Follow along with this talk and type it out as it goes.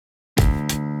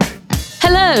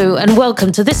Hello and welcome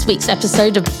to this week's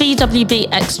episode of BWB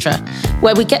Extra,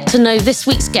 where we get to know this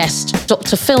week's guest,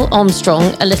 Dr. Phil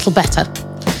Armstrong, a little better.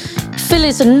 Phil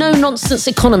is a no-nonsense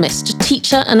economist,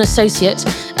 teacher and associate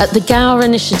at the Gower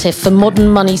Initiative for Modern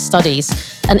Money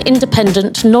Studies, an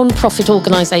independent, non-profit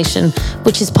organisation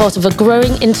which is part of a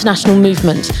growing international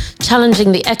movement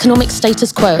challenging the economic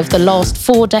status quo of the last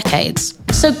 4 decades.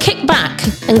 So kick back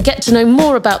and get to know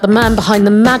more about the man behind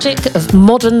the magic of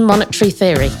modern monetary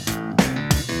theory.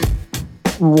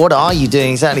 What are you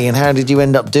doing exactly and how did you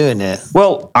end up doing it?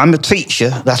 Well, I'm a teacher.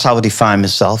 That's how I define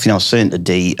myself. I was saying to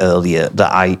Dee earlier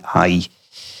that I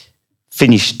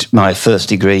finished my first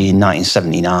degree in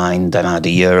 1979. Then I had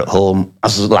a year at home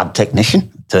as a lab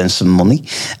technician to earn some money.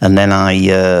 And then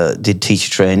I did teacher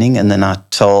training. And then I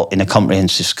taught in a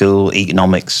comprehensive school,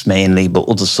 economics mainly, but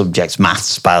other subjects,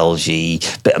 maths, biology.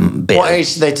 What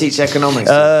age did they teach economics?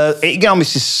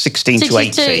 Economics is 16 to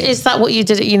 18. Is that what you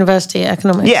did at university,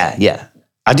 economics? Yeah.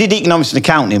 I did economics and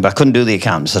accounting, but I couldn't do the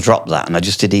accounts. I dropped that and I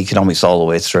just did economics all the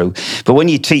way through. But when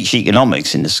you teach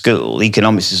economics in the school,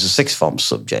 economics is a sixth form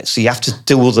subject, so you have to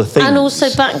do other things. And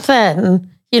also back then,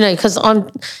 because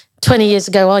 20 years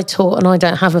ago I taught and I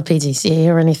don't have a PGCE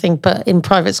or anything, but in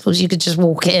private schools you could just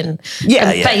walk in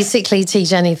and basically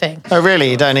teach anything. Oh,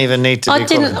 really? You don't even need to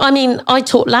I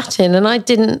taught Latin and I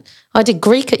did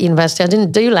Greek at university. I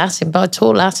didn't do Latin, but I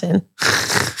taught Latin.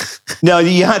 No,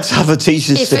 you had to have a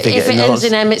teacher's certificate. If it ends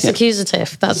in M, it's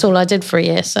accusative. That's all I did for a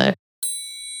year, so.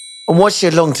 And what's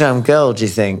your long-term goal, do you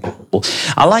think?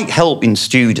 I like helping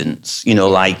students,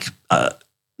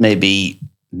 maybe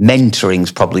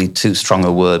mentoring's probably too strong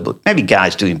a word, but maybe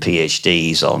guys doing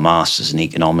PhDs or masters in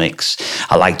economics.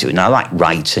 I like doing that. I like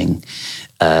writing.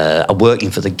 I'm working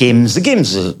for the GIMS. The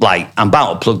GIMS are I'm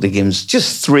about to plug the GIMS.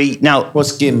 Just 3. Now,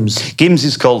 what's GIMS? GIMS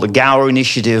is called the Gower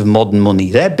Initiative Modern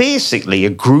Money. They're basically a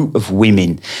group of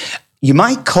women. You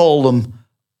might call them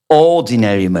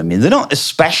ordinary women. They're not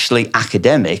especially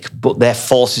academic, but they're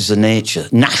forces of nature,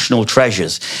 national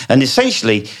treasures. And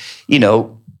essentially,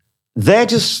 they're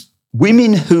just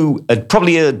women who had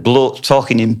probably heard blokes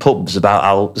talking in pubs about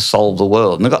how to solve the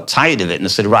world, and they got tired of it, and they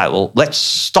said, right, well, let's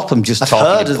stop them just talking in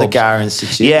pubs. I've heard of the Gower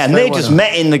Institute. Yeah, and they just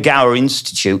met in the Gower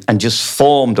Institute and just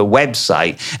formed a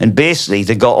website, and basically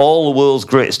they got all the world's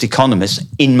greatest economists,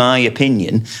 in my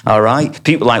opinion, all right?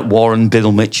 People like Warren,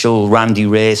 Bill Mitchell, Randy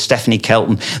Wray, Stephanie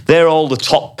Kelton, they're all the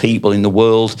top people in the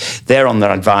world. They're on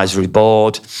their advisory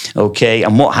board, okay?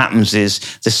 And what happens is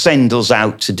they send us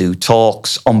out to do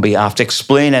talks on behalf, to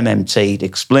explain MMT, to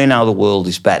explain how the world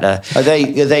is better. Are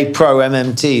they pro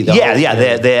MMT?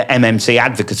 They're MMT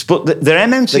advocates, but they're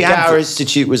MMT. The Gower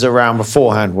Institute was around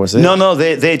beforehand, was it? No,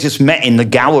 they just met in the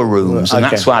Gower rooms, and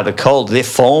that's why they're called. They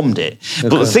formed it. Okay.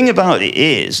 But the thing about it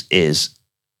is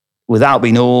without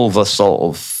being over sort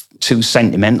of too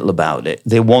sentimental about it,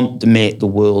 they want to make the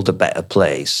world a better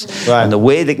place. Right. And the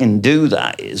way they can do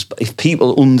that is, if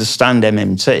people understand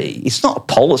MMT, it's not a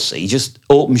policy, it just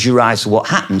opens your eyes to what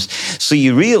happens. So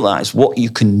you realise what you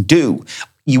can do.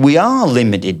 We are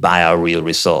limited by our real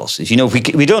resources. We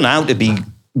don't know how to be...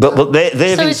 But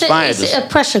they've inspired us. So is it a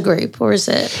pressure group, or is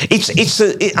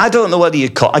it... I don't know whether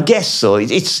you'd call... I guess so.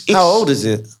 It's how old is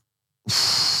it?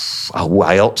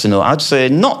 I ought to know. I'd say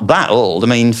not that old.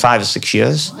 5 or 6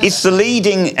 years. It's the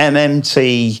leading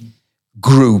MMT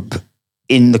group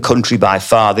in the country by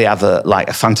far. They have a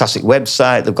fantastic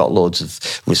website. They've got loads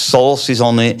of resources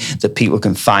on it that people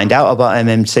can find out about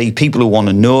MMT. People who want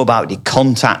to know about it,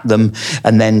 contact them.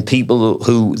 And then people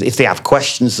who, if they have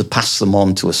questions, they pass them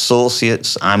on to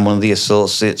associates. I'm one of the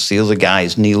associates. The other guy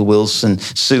is Neil Wilson,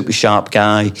 super sharp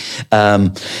guy.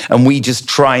 And we just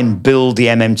try and build the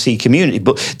MMT community.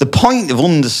 But the point of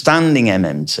understanding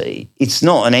MMT, it's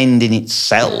not an end in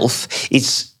itself.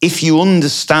 It's if you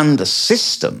understand the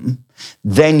system,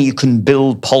 then you can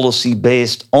build policy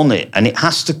based on it. And it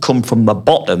has to come from the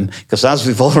bottom, because as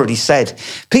we've already said,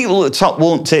 people at the top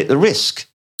won't take the risk.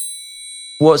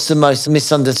 What's the most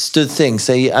misunderstood thing?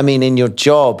 So, in your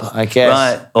job, I guess.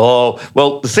 Right. Oh,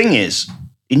 well, the thing is,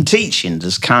 in teaching,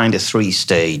 there's kind of 3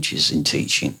 stages in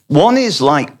teaching. One is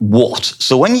what?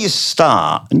 So when you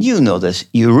start, and you know this,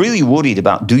 you're really worried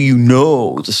about, do you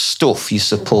know the stuff you're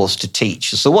supposed to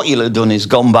teach? So what you'll have done is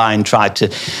gone by and tried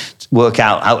to work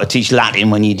out how to teach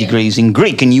Latin when your degree's in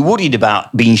Greek, and you're worried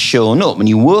about being shown up, and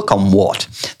you work on what?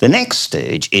 The next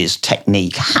stage is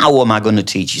technique. How am I going to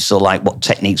teach you? So what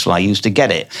techniques will I use to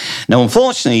get it? Now,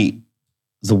 unfortunately,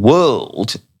 the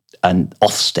world and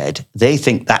Ofsted, they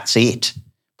think that's it.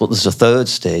 But there's a third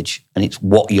stage, and it's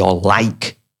what you're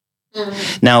like.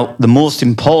 Mm. Now, the most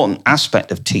important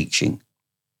aspect of teaching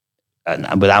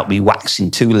and without me waxing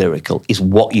too lyrical, is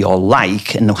what you're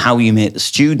like and how you make the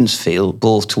students feel,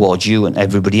 both towards you and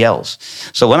everybody else.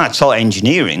 So when I taught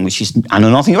engineering, I know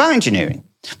nothing about engineering,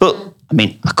 but I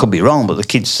mean, I could be wrong, but the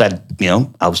kids said,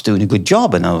 I was doing a good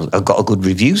job and I got good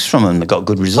reviews from them. I got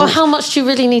good results. Well, how much do you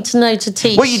really need to know to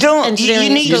teach? Well, you don't. You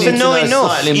need to know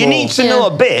enough. You need to know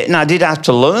a bit, and I did have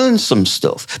to learn some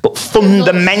stuff. But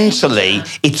fundamentally,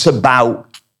 it's about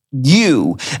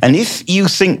you. And if you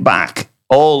think back,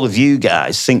 all of you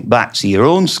guys think back to your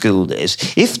own school days,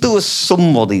 if there was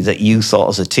somebody that you thought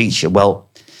as a teacher, well,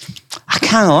 I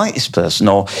kind of like this person,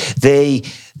 or they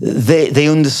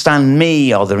understand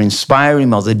me, or they're inspiring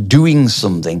me, or they're doing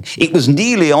something, it was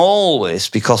nearly always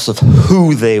because of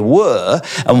who they were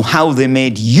and how they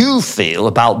made you feel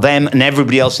about them and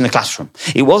everybody else in the classroom.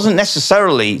 It wasn't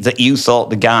necessarily that you thought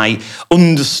the guy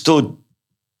understood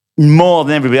more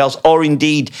than everybody else, or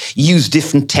indeed use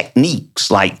different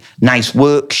techniques like nice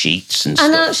worksheets and stuff.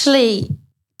 And actually,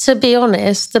 to be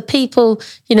honest, the people,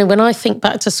 when I think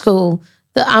back to school,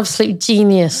 the absolute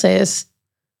geniuses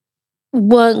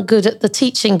weren't good at the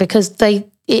teaching because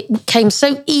it came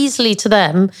so easily to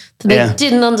them that they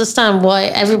didn't understand why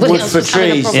everybody else was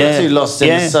having a problem. Too lost in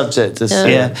the subject.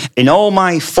 In all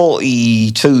my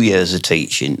 42 years of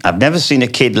teaching, I've never seen a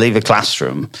kid leave a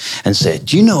classroom and say,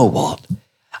 do you know what?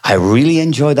 I really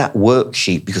enjoyed that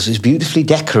worksheet because it's beautifully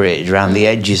decorated around the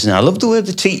edges, and I love the way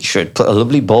the teacher had put a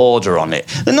lovely border on it.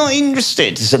 They're not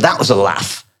interested. They said, that was a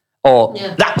laugh, or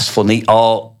that was funny,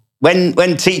 or when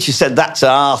teacher said that to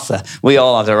Arthur, we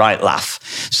all had a right laugh.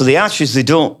 So the answer is they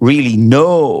don't really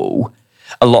know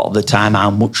a lot of the time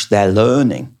how much they're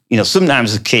learning.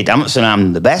 Sometimes a kid, I'm not saying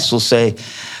I'm the best, will say,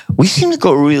 we seem to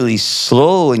go really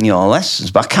slow in your lessons,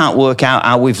 but I can't work out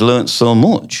how we've learnt so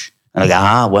much. And I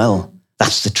go, well,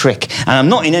 that's the trick. And I'm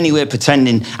not in any way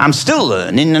pretending. I'm still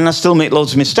learning and I still make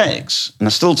loads of mistakes and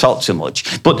I still talk too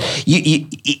much. But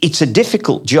it's a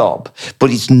difficult job,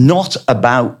 but it's not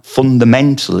about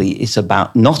fundamentally, it's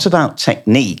not about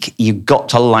technique. You've got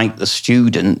to like the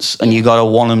students and you've got to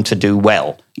want them to do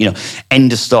well.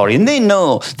 End of story. And they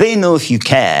know if you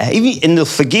care, and they'll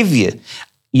forgive you.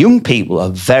 Young people are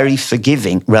very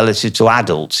forgiving relative to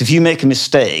adults. If you make a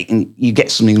mistake and you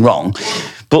get something wrong,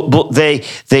 but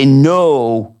they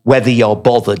know whether you're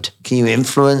bothered. Can you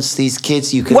influence these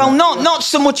kids? Well, not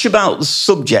so much about the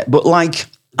subject, but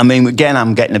again,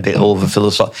 I'm getting a bit over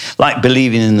philosophical, like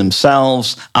believing in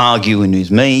themselves, arguing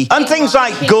with me, and things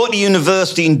like go to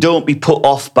university and don't be put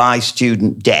off by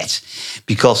student debt,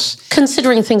 because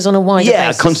considering things on a wider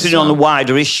basis. Considering on the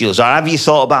wider issues. Or have you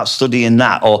thought about studying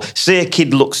that? Or say a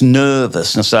kid looks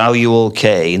nervous and I say, are you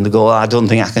okay? And they go, I don't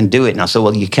think I can do it. And I say,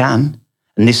 well, you can.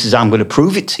 And I'm going to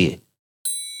prove it to you.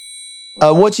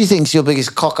 What do you think is your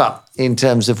biggest cock up in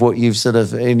terms of what you've sort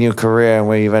of in your career and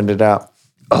where you've ended up?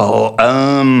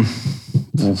 I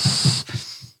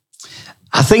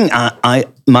think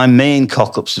my main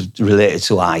cock-ups are related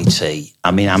to IT.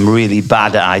 I'm really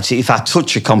bad at IT. If I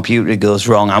touch a computer, it goes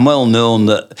wrong. I'm well known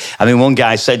that, one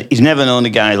guy said he's never known a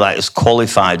guy like as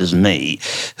qualified as me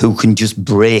who can just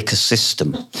break a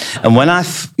system. And when I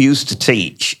used to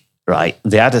teach, right,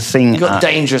 they had a thing. You've got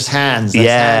dangerous hands.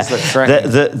 Hands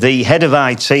that the head of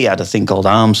IT had a thing called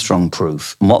Armstrong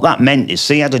Proof. And what that meant is,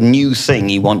 he had a new thing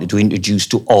he wanted to introduce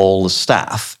to all the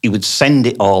staff. He would send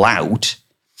it all out.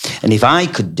 And if I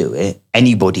could do it,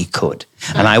 anybody could.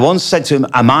 And I once said to him,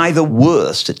 am I the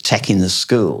worst at tech in the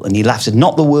school? And he laughed and said,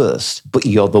 not the worst, but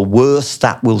you're the worst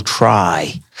that will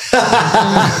try.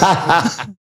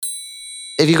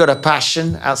 Have you got a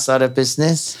passion outside of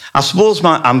business? I suppose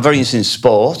I'm very interested in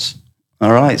sport.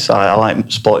 All right, so I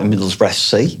like sport in Middlesbrough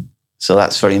FC. So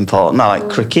that's very important. I like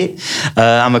cricket.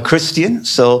 I'm a Christian,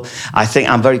 so I think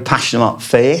I'm very passionate about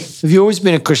faith. Have you always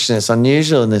been a Christian? It's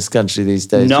unusual in this country these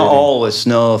days. Not really. Always,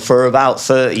 no. For about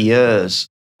 30 years.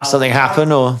 Something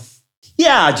happened, or?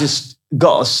 Yeah, I just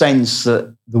got a sense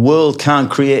that the world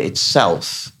can't create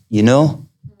itself,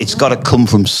 It's got to come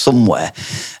from somewhere.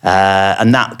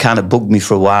 And that kind of bugged me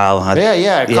for a while. It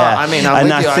can't. I'm with you.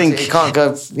 I think it can't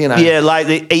go, Yeah, like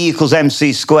the E equals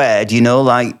MC squared,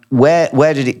 like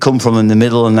where did it come from in the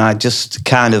middle? And I just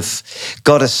kind of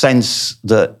got a sense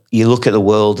that you look at the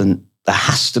world and there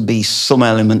has to be some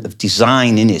element of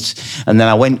design in it. And then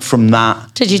I went from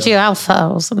that. Did you do Alpha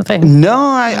or something?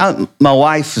 No, my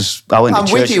wife I went to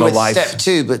church with you with my with wife. step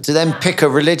 2, but to then pick a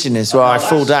religion is where I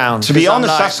fall down. To be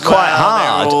honest, that's quite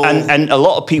hard. And a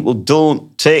lot of people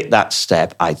don't take that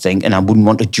step, I think, and I wouldn't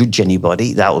want to judge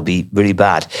anybody. That would be really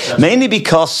bad. Mainly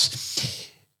because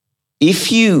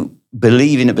if you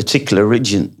believe in a particular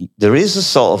religion, there is a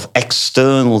sort of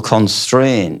external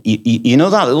constraint. You know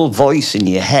that little voice in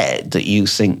your head that you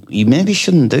think, you maybe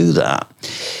shouldn't do that.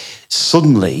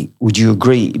 Suddenly, would you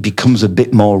agree, it becomes a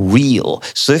bit more real.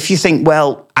 So if you think,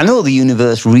 well, I know the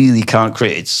universe really can't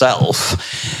create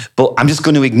itself, but I'm just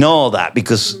going to ignore that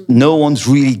because no one's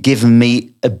really given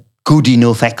me a good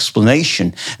enough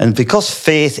explanation. And because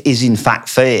faith is in fact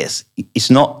faith, it's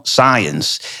not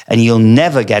science, and you'll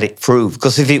never get it proved,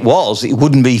 because if it was, it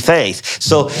wouldn't be faith.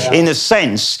 So in a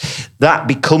sense, that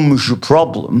becomes your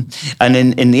problem. And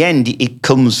in the end, it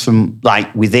comes from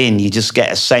like within. You just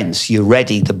get a sense, you're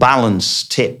ready, the balance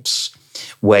tips,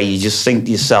 where you just think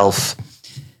to yourself,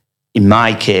 in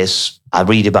my case, I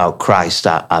read about Christ,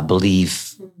 I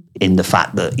believe in the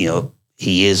fact that, you know,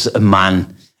 he is a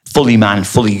man,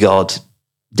 fully God,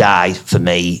 died for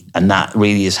me, and that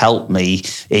really has helped me.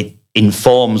 It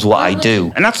informs what I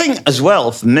do. And I think as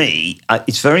well, for me,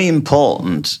 it's very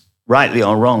important, rightly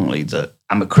or wrongly, that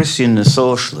I'm a Christian and a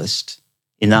socialist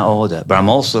in that order, but I'm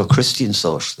also a Christian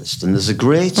socialist. And there's a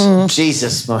great...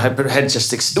 Jesus, my head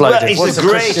just exploded. Well, What's a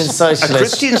Christian socialist? A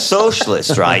Christian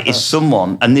socialist, right, is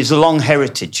someone, and there's a long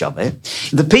heritage of it.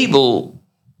 The people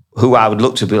who I would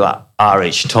look to be like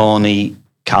R.H. Tawney,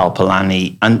 Carl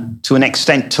Polanyi, and to an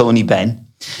extent, Tony Benn.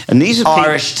 And these are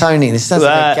Irish Tony. This sounds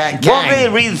like a gang. What they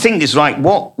really think is like,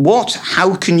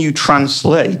 how can you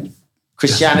translate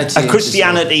Christianity?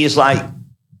 Christianity is like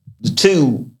the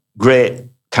two great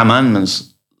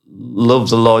commandments: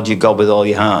 love the Lord your God with all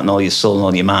your heart and all your soul and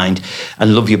all your mind,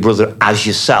 and love your brother as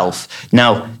yourself.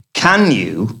 Now, can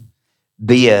you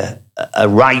be a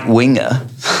right winger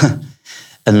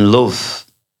and love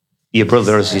your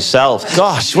brother as yourself?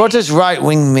 Gosh, what does right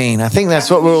wing mean? I think that's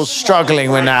what we're all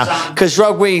struggling with now. Because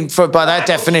right wing, by that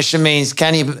definition, means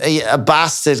a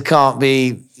bastard can't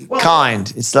be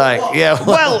kind. It's like,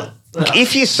 Well,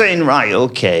 if you're saying, right,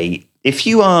 okay, if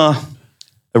you are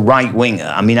a right winger,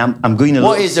 I mean, I'm going to.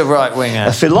 What is a right winger?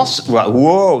 A philosopher. Right,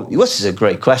 whoa, this is a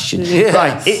great question. Yeah.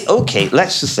 Right, okay,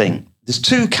 let's just think. There's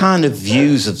two kind of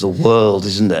views of the world,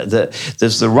 isn't there?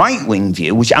 There's the right-wing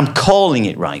view, which I'm calling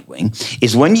it right-wing,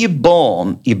 is when you're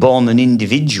born an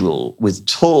individual with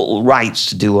total rights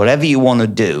to do whatever you want to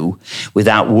do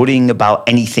without worrying about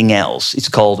anything else. It's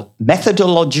called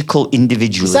methodological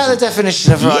individualism. Is that the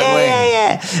definition of right-wing?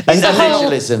 Yeah. And the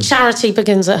whole charity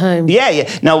begins at home. Yeah.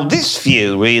 Now, this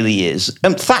view really is,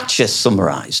 Thatcher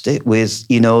summarised it with,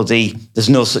 there's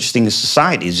no such thing as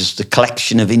society, it's just a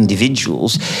collection of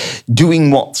individuals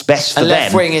doing what's best for them.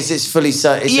 Left wing is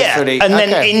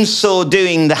then in so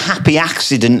doing, the happy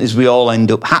accident is we all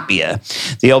end up happier.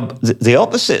 The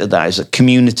opposite of that is a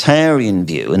communitarian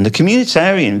view, and the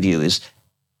communitarian view is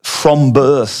from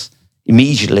birth,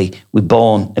 immediately we're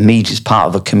born immediately as part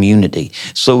of a community.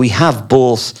 So we have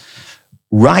both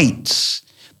rights,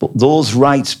 but those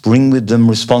rights bring with them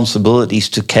responsibilities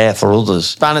to care for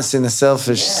others. Balancing the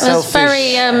selfish That's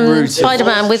very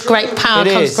Spider-Man. With great power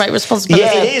comes great responsibility.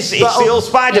 Yeah, it is. It's the old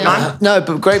Spider-Man. Yeah. No,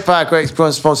 but great power, great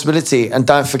responsibility. And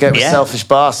don't forget, we're selfish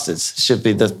bastards, should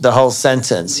be the whole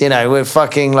sentence. We're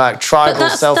fucking like tribal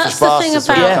selfish bastards.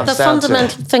 The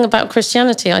fundamental thing about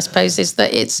Christianity, I suppose, is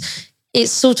that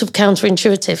it's sort of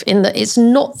counterintuitive in that it's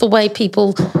not the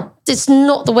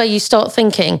way you start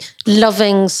thinking,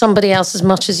 loving somebody else as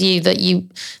much as you,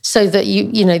 so that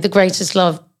the greatest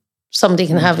love somebody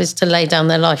can have is to lay down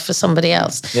their life for somebody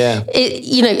else. Yeah.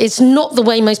 It's not the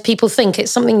way most people think.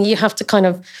 It's something you have to kind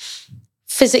of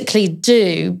physically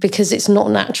do because it's not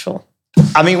natural.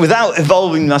 I mean, without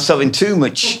involving myself in too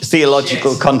much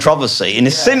theological controversy, in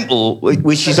a simple,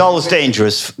 which is always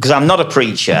dangerous, because I'm not a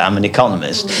preacher, I'm an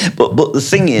economist. But the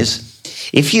thing is,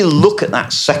 if you look at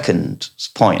that second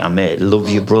point I made, love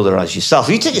your brother as yourself,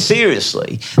 if you take it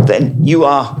seriously, then you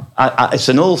are, it's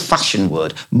an old-fashioned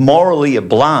word, morally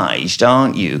obliged,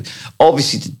 aren't you?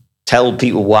 Obviously, to tell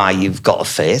people why you've got a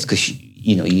faith, because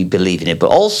you believe in it, but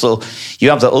also you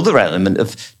have the other element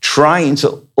of trying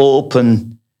to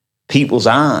open people's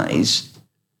eyes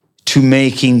to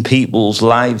making people's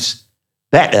lives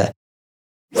better.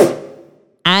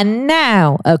 And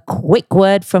now, a quick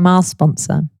word from our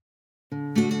sponsor.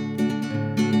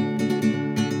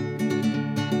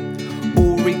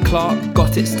 Uri Clark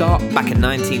got its start back in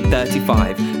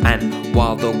 1935, and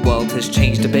while the world has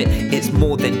changed a bit, it's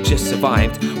more than just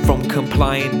survived. From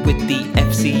complying with the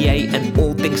FCA and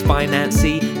all things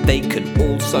financy, they can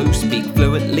also speak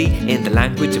fluently in the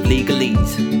language of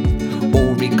legalese.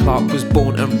 Uri Clark was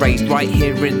born and raised right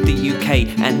here in the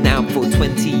UK, and now for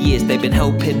 20 years they've been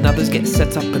helping others get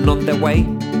set up and on their way.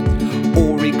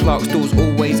 Uri Clark's door's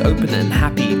always open and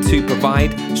happy to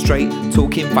provide straight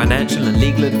talking financial and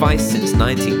legal advice since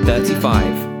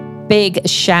 1935. Big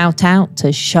shout out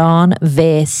to Sean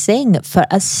Veer Singh for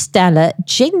a stellar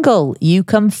jingle. You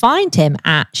can find him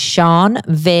at Sean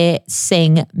Veer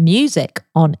Singh Music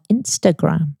on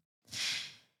Instagram.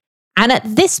 And at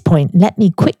this point, let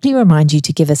me quickly remind you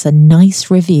to give us a nice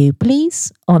review,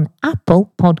 please, on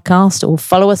Apple Podcast or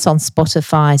follow us on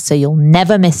Spotify so you'll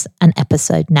never miss an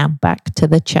episode. Now back to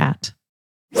the chat.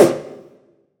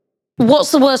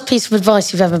 What's the worst piece of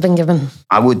advice you've ever been given?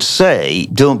 I would say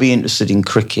don't be interested in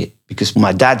cricket because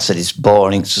my dad said it's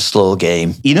boring, it's a slow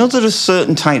game. You know, there are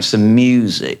certain types of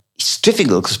music. It's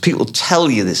difficult because people tell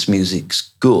you this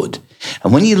music's good.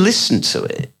 And when you listen to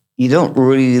it, you don't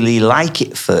really like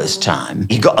it first time.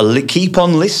 You got to keep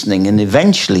on listening and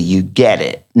eventually you get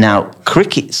it. Now,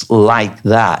 cricket's like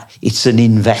that. It's an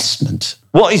investment.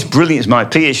 What is brilliant is my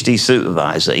PhD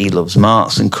supervisor, he loves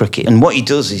marks and cricket. And what he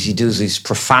does is he does this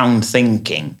profound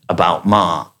thinking about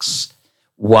marks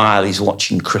while he's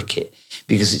watching cricket.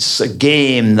 Because it's a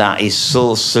game that is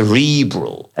so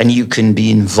cerebral and you can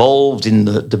be involved in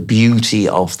the beauty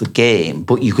of the game,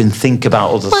 but you can think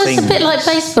about other things. Well, it's a bit like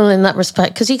baseball in that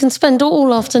respect, because you can spend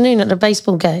all afternoon at a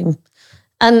baseball game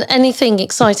and anything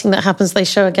exciting that happens, they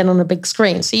show again on a big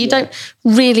screen. So you don't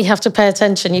really have to pay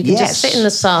attention. You can just sit in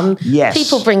the sun,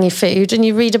 people bring you food, and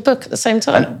you read a book at the same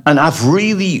time. And I've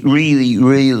really, really,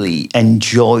 really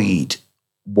enjoyed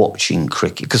watching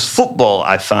cricket. Because football,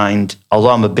 I find, although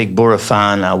I'm a big Borough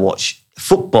fan, I watch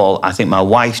football. I think my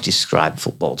wife described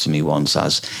football to me once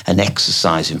as an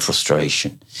exercise in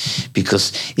frustration.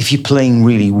 Because if you're playing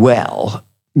really well,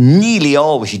 nearly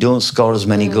always you don't score as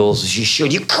many goals as you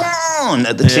should. You come on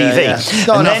at the TV. Yeah.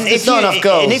 It's not enough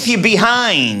goals. And if you're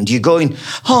behind, you're going,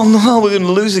 oh no, we're going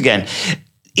to lose again.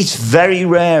 It's very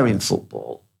rare in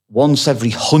football. Once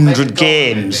every 100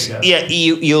 games,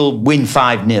 you'll win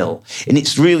 5-0. And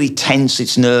it's really tense,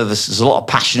 it's nervous, there's a lot of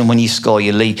passion, and when you score,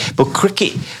 you lead. But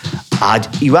cricket,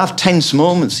 you have tense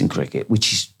moments in cricket,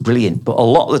 which is brilliant, but a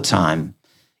lot of the time,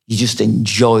 you just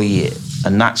enjoy it.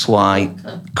 And that's why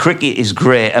cricket is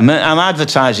great. I'm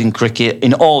advertising cricket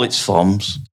in all its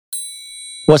forms.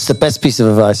 What's the best piece of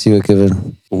advice you were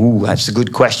given? Ooh, that's a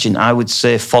good question. I would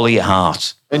say follow your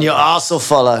heart. And your arse will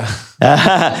follow.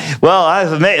 Well, I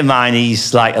have a mate of mine,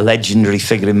 he's like a legendary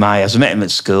figure in my house. I met him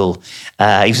at school.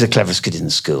 He was the cleverest kid in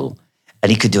the school,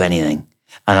 and he could do anything.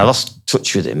 And I lost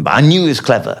touch with him, but I knew he was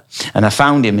clever. And I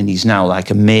found him, and he's now like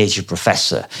a major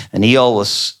professor. And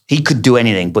he could do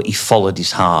anything, but he followed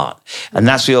his heart. And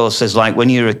that's what he always says, like, when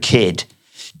you're a kid,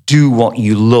 do what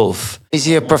you love. Is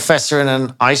he a professor in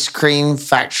an ice cream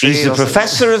factory? He's a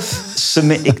professor of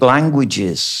Semitic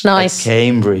languages Nice. at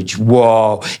Cambridge.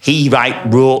 Whoa. He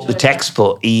wrote the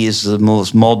textbook. He is the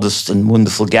most modest and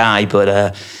wonderful guy,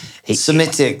 but...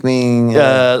 Semitic meaning...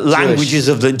 languages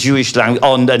of the Jewish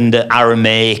language, and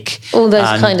Aramaic. All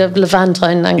those kind of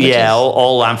Levantine languages. Yeah,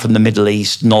 all land from the Middle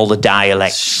East and all the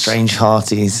dialects. Strange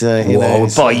hearties.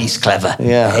 Boy, he's clever.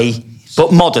 Yeah. Hey?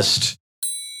 But modest.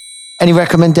 Any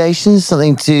recommendations?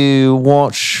 Something to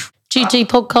watch? Do you do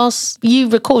podcasts? You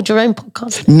record your own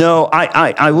podcast? No,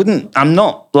 I wouldn't. I'm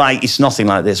not like, it's nothing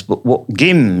like this, but what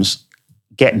Gims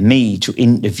get me to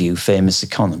interview famous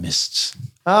economists.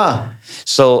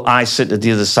 So I sit at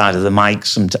the other side of the mic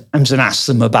sometimes and ask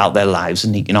them about their lives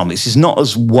and economics. It's not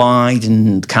as wide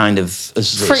and kind of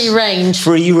as this. Free range.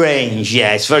 Free range,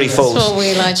 yeah. It's very focused. That's what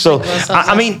we like. So,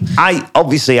 I mean,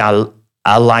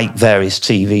 I like various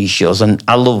TV shows, and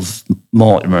I love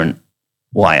Mortimer and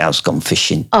Whitehouse Gone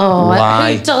Fishing. Oh,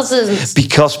 why? Who doesn't?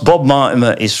 Because Bob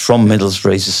Mortimer is from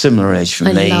Middlesbrough. He's a similar age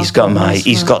from me. He's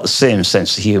got the same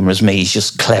sense of humour as me. He's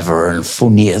just cleverer and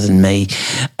funnier than me.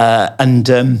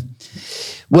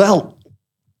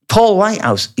 Paul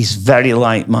Whitehouse is very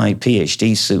like my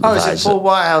PhD supervisor. Oh, is it Paul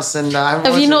Whitehouse? And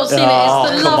have you not seen it?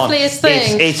 It's the loveliest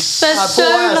thing. They're so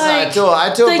like...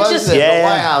 I do both of them, but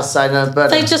Whitehouse I know better.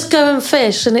 They just go and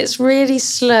fish, and it's really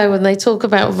slow, and they talk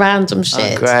about random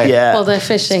shit while they're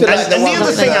fishing. And the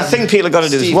other thing I think people have got to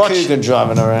do is watch... Steve Coogan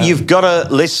driving around. You've got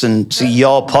to listen to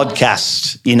your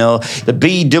podcast, the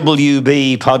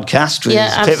BWB podcast with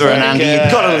Pippa and Andy. Yeah.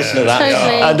 You've got to listen to that.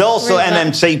 Totally. And also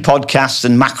MMT podcast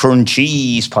and Macaron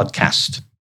Cheese podcast.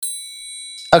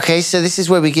 Okay, so this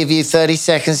is where we give you 30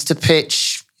 seconds to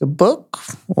pitch your book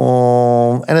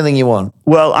or anything you want.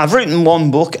 Well, I've written one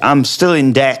book. I'm still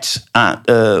in debt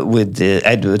with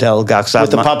Edward Elgar.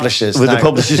 With the publishers. With the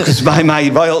publishers, because my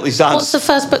royalties aren't... What's the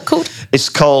first book called? It's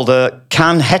called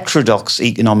Can Heterodox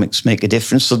Economics Make a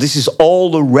Difference? So this is all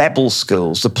the rebel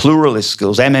schools, the pluralist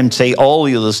schools, MMT, all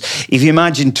the others. If you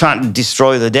imagine trying to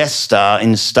destroy the Death Star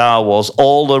in Star Wars,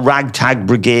 all the ragtag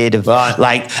brigade of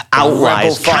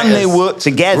outliers, can they work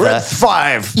together? Red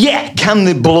 5. Yeah, can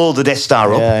they blow the Death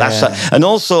Star up? And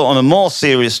also, on a more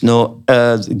serious note,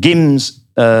 GIMS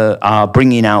are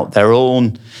bringing out their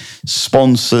own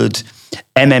sponsored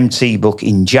MMT book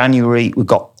in January. We've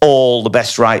got all the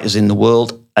best writers in the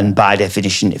world. And by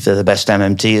definition, if they're the best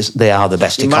MMTers, they are the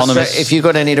best economists. If you've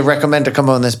got any to recommend to come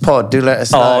on this pod, do let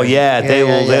us know. Oh, yeah,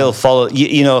 they'll follow.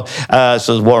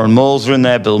 So Warren Moser in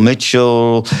there, Bill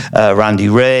Mitchell, Randy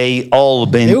Ray, all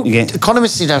have been...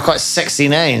 Economists seem to have quite sexy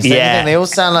names. Yeah. They all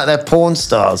sound like they're porn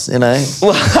stars, you know?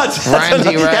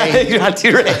 Randy Ray.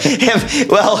 Randy Ray.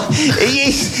 Well,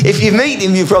 if you meet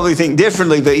him, you probably think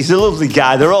differently, but he's a lovely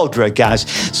guy. They're all great guys.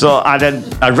 So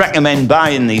I'd recommend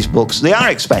buying these books. They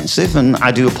are expensive, and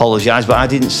I do apologise, but I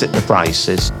didn't set the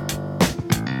prices.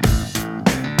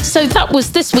 So that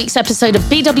was this week's episode of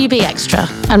BWB Extra,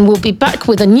 and we'll be back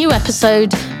with a new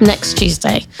episode next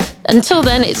Tuesday. Until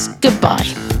then, it's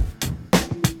goodbye.